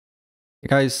Hey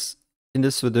guys, in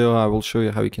this video I will show you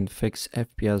how you can fix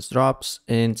FPS drops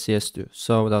in CS2.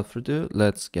 So without further ado,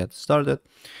 let's get started.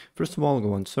 First of all,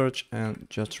 go on search and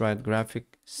just write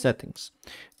graphic settings.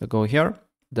 You go here,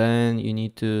 then you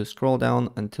need to scroll down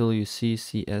until you see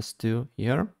CS2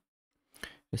 here.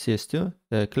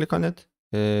 CS2, click on it,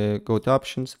 go to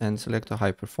options and select a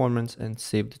high performance and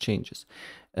save the changes.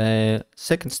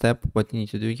 Second step, what you need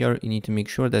to do here, you need to make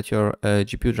sure that your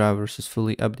GPU drivers is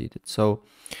fully updated. So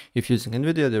if using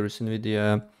NVIDIA, there is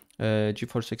NVIDIA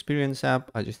GeForce Experience app.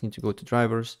 I just need to go to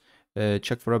drivers,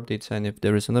 check for updates, and if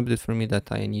there is an update for me that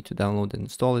I need to download and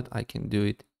install it, I can do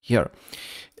it here.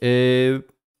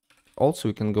 Also,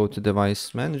 you can go to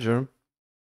device manager,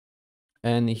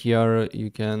 and here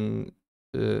you can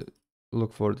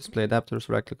look for display adapters,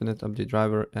 right click on it, update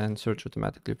driver, and search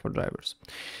automatically for drivers.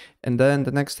 And then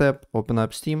the next step, open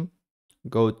up Steam,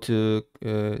 go to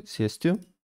CS2,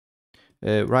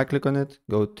 right click on it,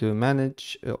 go to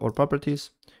manage or properties,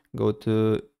 go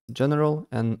to general,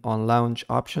 and on launch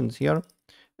options here,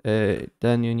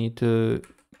 then you need to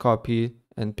copy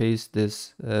and paste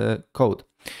this code.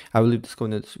 I will leave this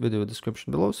code in the video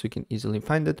description below so you can easily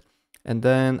find it. And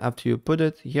then after you put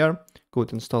it here, go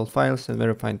to install files and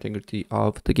verify integrity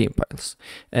of the game files.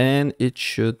 And it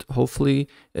should hopefully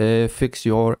fix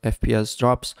your FPS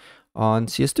drops on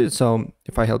CS2. So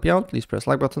if I help you out, please press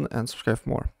like button and subscribe for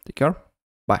more. Take care.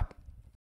 Bye.